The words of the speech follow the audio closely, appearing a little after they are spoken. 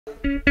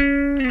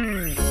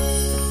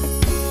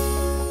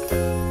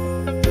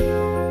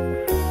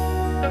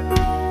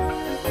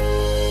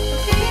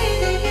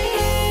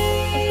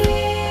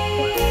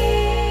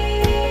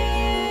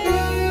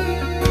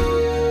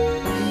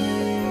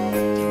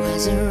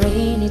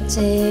rainy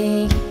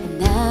day,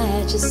 and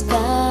I just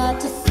got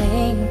to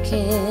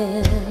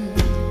thinking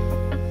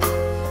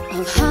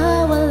of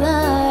how our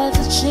lives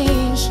have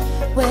changed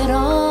with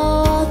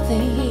all the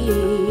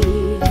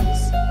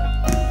years.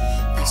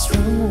 This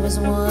room was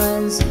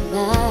once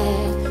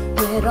alive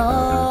with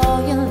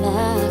all your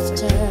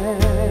laughter,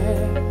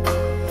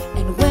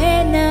 and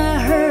when I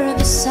heard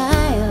the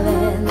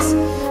silence,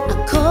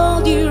 I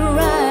called you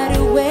right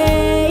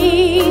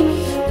away.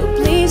 No,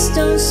 please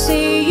don't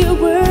say a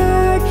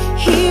word,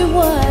 hear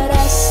what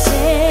I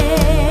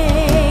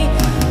say.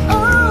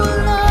 Oh,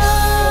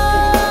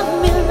 love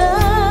me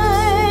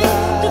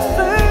like the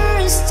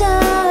first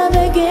time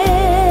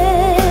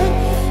again.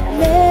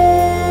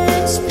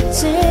 Let's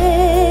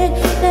pretend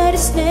that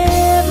it's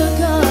never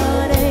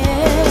gonna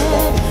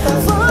end.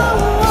 For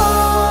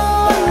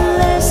one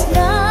last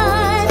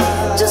night,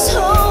 just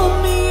hold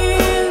me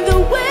in the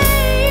way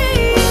you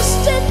used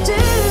to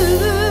do.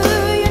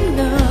 You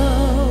know,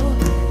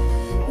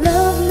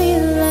 love me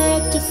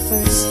like the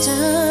first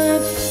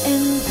time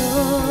and go.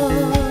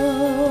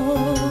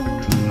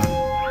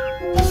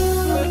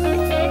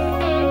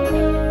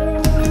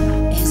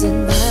 Is it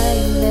my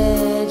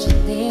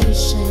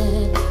imagination?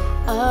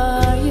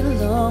 Are you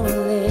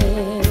lonely?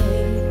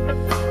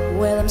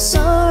 Well, I'm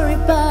sorry,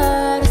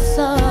 but I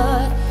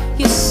thought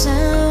you're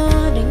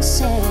sounding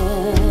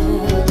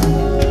sad.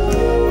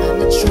 I'm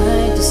not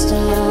trying to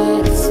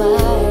start a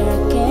fire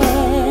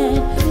again.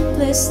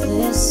 Please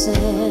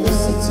listen.